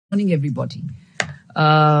Morning, everybody.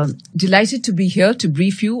 Delighted to be here to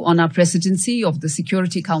brief you on our presidency of the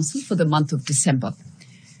Security Council for the month of December.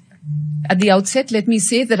 At the outset, let me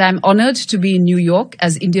say that I'm honored to be in New York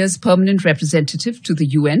as India's permanent representative to the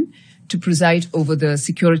UN to preside over the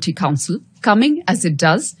Security Council, coming as it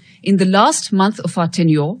does in the last month of our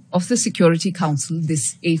tenure of the Security Council,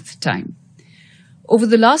 this 8th time. Over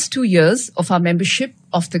the last 2 years of our membership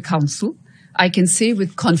of the Council, I can say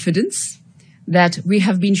with confidence that we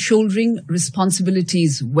have been shouldering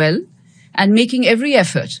responsibilities well and making every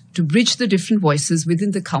effort to bridge the different voices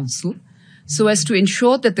within the Council so as to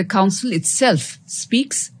ensure that the Council itself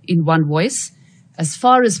speaks in one voice as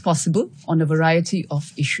far as possible on a variety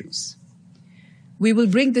of issues. We will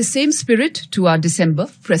bring the same spirit to our December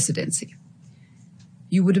presidency.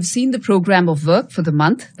 You would have seen the program of work for the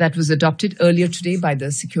month that was adopted earlier today by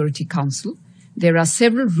the Security Council. There are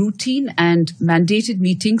several routine and mandated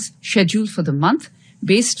meetings scheduled for the month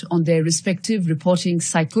based on their respective reporting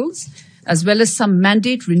cycles, as well as some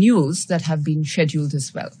mandate renewals that have been scheduled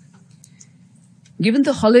as well. Given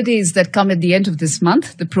the holidays that come at the end of this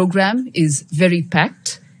month, the program is very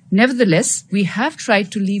packed. Nevertheless, we have tried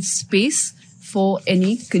to leave space for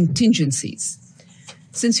any contingencies.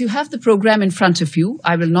 Since you have the program in front of you,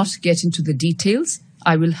 I will not get into the details.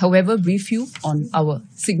 I will, however, brief you on our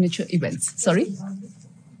signature events. Sorry?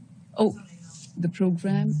 Oh, the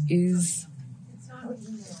program is...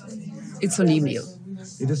 It's on email.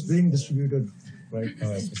 It is being distributed right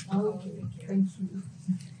now.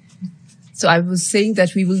 So I was saying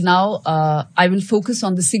that we will now, I will focus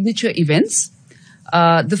on the signature events.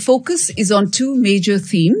 The focus is on two major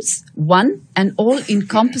themes. One, an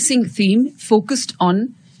all-encompassing theme focused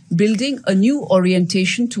on building a new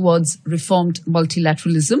orientation towards reformed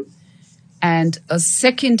multilateralism. And a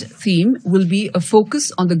second theme will be a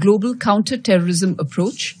focus on the global counter-terrorism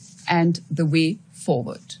approach and the way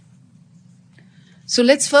forward. So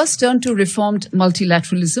let's first turn to reformed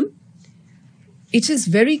multilateralism. It is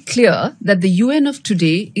very clear that the UN of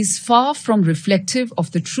today is far from reflective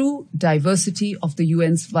of the true diversity of the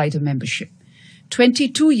UN's wider membership.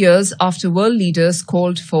 22 years after world leaders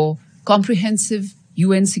called for comprehensive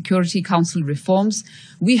UN Security Council reforms,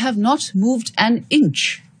 we have not moved an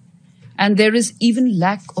inch, and there is even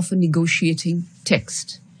lack of a negotiating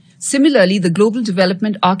text. Similarly, the global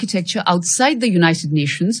development architecture outside the United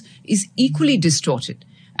Nations is equally distorted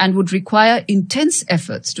and would require intense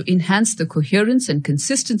efforts to enhance the coherence and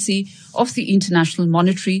consistency of the international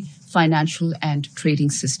monetary, financial, and trading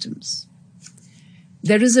systems.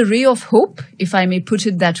 There is a ray of hope, if I may put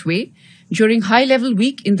it that way. During high-level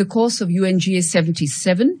week in the course of UNGA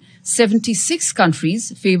 77, 76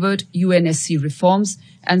 countries favored UNSC reforms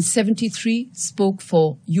and 73 spoke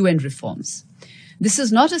for UN reforms. This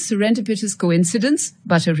is not a serendipitous coincidence,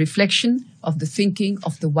 but a reflection of the thinking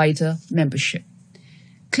of the wider membership.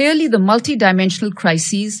 Clearly, the multidimensional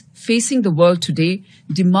crises facing the world today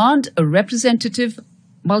demand a representative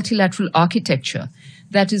multilateral architecture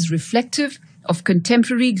that is reflective of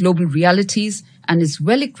contemporary global realities and is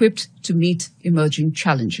well equipped to meet emerging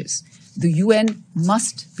challenges. The UN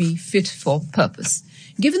must be fit for purpose.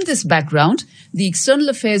 Given this background, the External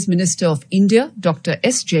Affairs Minister of India, Dr.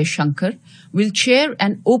 S. Jaishankar, will chair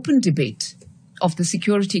an open debate of the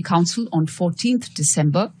Security Council on 14th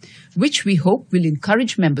December, which we hope will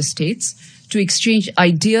encourage member states to exchange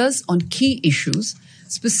ideas on key issues,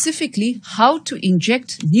 specifically how to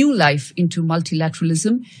inject new life into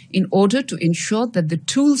multilateralism in order to ensure that the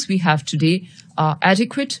tools we have today are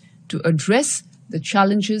adequate to address the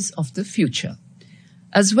challenges of the future.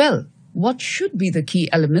 As well, what should be the key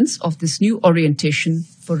elements of this new orientation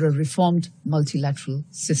for a reformed multilateral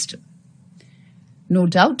system? No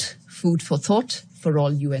doubt, food for thought for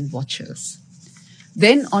all UN watchers.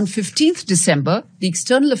 Then on 15th December, the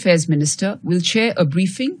External Affairs Minister will chair a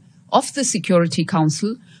briefing of the Security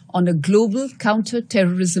Council on a global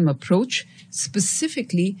counter-terrorism approach,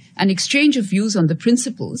 specifically an exchange of views on the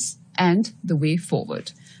principles and the way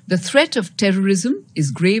forward. The threat of terrorism is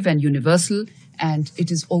grave and universal, and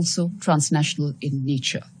it is also transnational in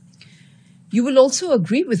nature. You will also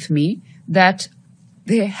agree with me that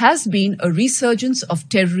there has been a resurgence of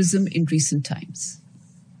terrorism in recent times.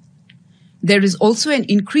 There is also an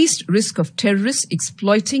increased risk of terrorists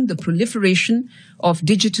exploiting the proliferation of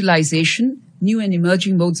digitalization, new and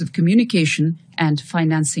emerging modes of communication, and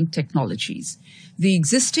financing technologies. The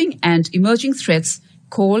existing and emerging threats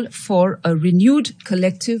call for a renewed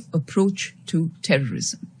collective approach to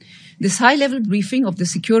terrorism. This high-level briefing of the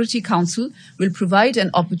Security Council will provide an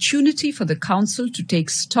opportunity for the Council to take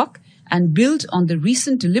stock and build on the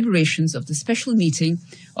recent deliberations of the special meeting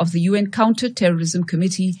of the UN Counter-Terrorism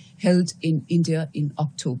Committee held in India in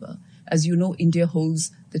October. As you know, India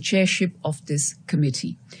holds the chairship of this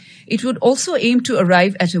committee. It would also aim to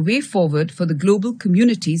arrive at a way forward for the global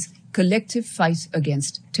community's collective fight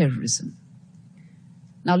against terrorism.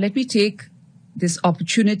 Now, let me take this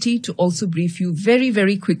opportunity to also brief you very,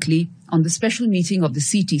 very quickly on the special meeting of the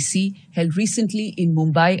CTC held recently in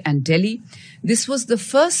Mumbai and Delhi. This was the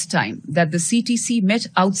first time that the CTC met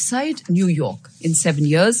outside New York in 7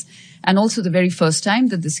 years, and also the very first time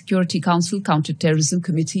that the Security Council Counter-Terrorism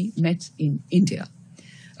Committee met in India.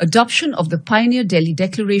 Adoption of the Pioneer Delhi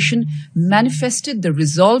Declaration manifested the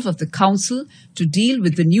resolve of the Council to deal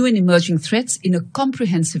with the new and emerging threats in a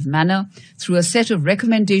comprehensive manner through a set of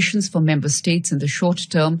recommendations for member states in the short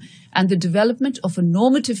term and the development of a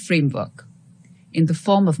normative framework in the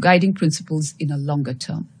form of guiding principles in a longer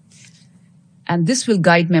term. And this will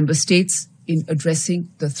guide member states in addressing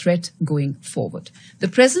the threat going forward. The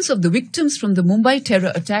presence of the victims from the Mumbai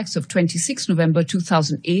terror attacks of 26 November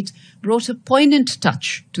 2008 brought a poignant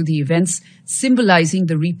touch to the events, symbolizing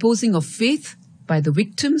the reposing of faith by the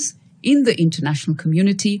victims in the international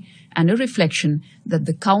community and a reflection that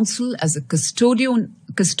the Council, as a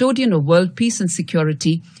custodian of world peace and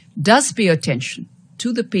security, does pay attention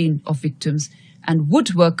to the pain of victims and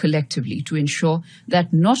would work collectively to ensure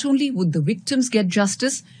that not only would the victims get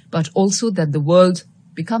justice, but also that the world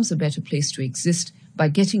becomes a better place to exist by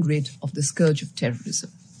getting rid of the scourge of terrorism.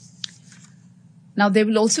 Now, there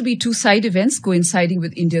will also be two side events coinciding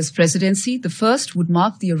with India's presidency. The first would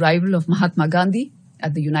mark the arrival of Mahatma Gandhi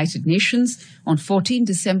at the United Nations on 14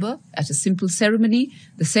 December at a simple ceremony.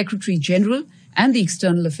 The Secretary General and the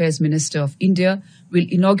External Affairs Minister of India will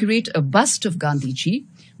inaugurate a bust of Gandhiji,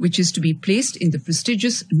 which is to be placed in the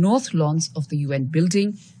prestigious North Lawns of the UN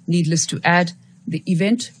building. Needless to add, the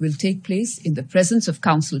event will take place in the presence of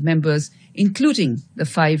Council members, including the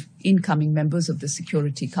 5 incoming members of the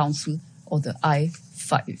Security Council, or the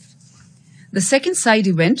I-5. The second side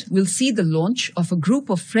event will see the launch of a group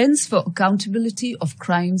of Friends for Accountability of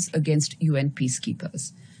Crimes Against UN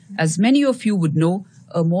Peacekeepers. As many of you would know,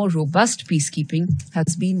 a more robust peacekeeping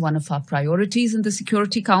has been one of our priorities in the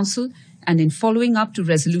Security Council, and in following up to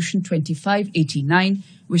Resolution 2589,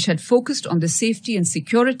 which had focused on the safety and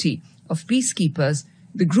security of peacekeepers,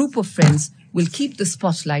 the group of friends will keep the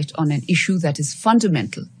spotlight on an issue that is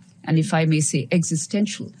fundamental and, if I may say,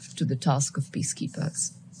 existential to the task of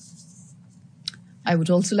peacekeepers. I would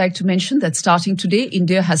also like to mention that starting today,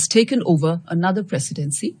 India has taken over another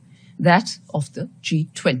presidency, that of the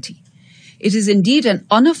G20. It is indeed an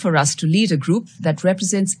honor for us to lead a group that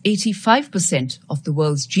represents 85% of the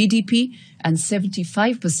world's GDP and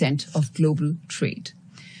 75% of global trade.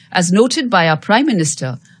 As noted by our Prime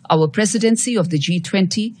Minister, our presidency of the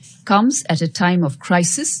G20 comes at a time of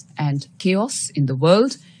crisis and chaos in the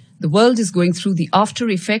world. The world is going through the after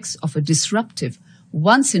effects of a disruptive,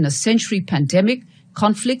 once-in-a-century pandemic,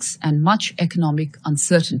 conflicts, and much economic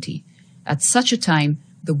uncertainty. At such a time,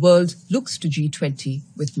 the world looks to G20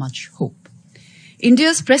 with much hope.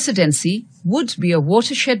 India's presidency would be a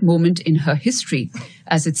watershed moment in her history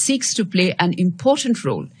as it seeks to play an important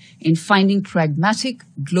role in finding pragmatic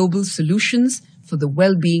global solutions for the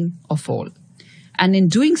well-being of all, and in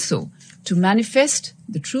doing so, to manifest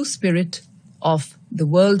the true spirit of the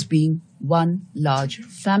world being one large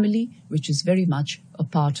family, which is very much a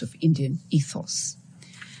part of Indian ethos.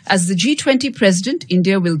 As the G20 president,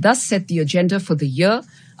 India will thus set the agenda for the year,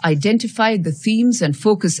 identify the themes and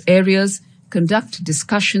focus areas, conduct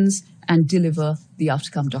discussions, and deliver the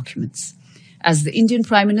outcome documents. As the Indian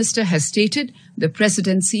Prime Minister has stated, the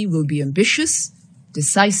presidency will be ambitious,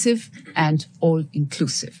 decisive, and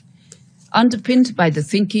all-inclusive, underpinned by the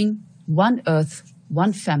thinking, one earth,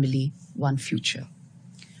 one family, one future.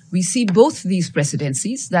 We see both these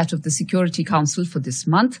presidencies, that of the Security Council for this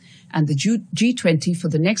month and the G20 for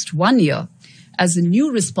the next 1 year, as a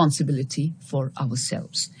new responsibility for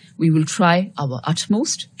ourselves. We will try our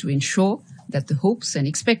utmost to ensure that the hopes and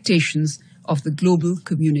expectations of the global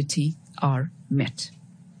community are met.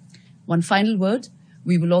 One final word,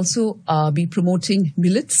 we will also be promoting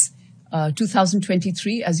millets.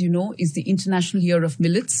 2023, as you know, is the International Year of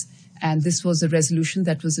Millets, and this was a resolution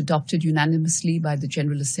that was adopted unanimously by the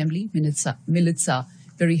General Assembly. Millets are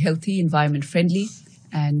very healthy, environment-friendly,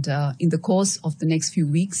 and in the course of the next few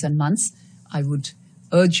weeks and months, I would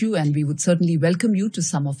urge you, and we would certainly welcome you to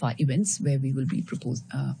some of our events where we will be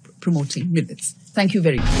promoting millets. Thank you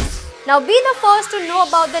very much. Now be the first to know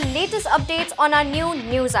about the latest updates on our new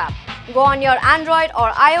news app. Go on your Android or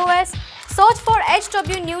iOS, search for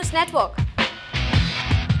HW News Network.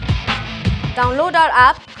 Download our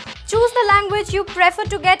app, Choose the language you prefer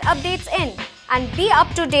to get updates in and be up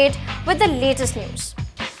to date with the latest news.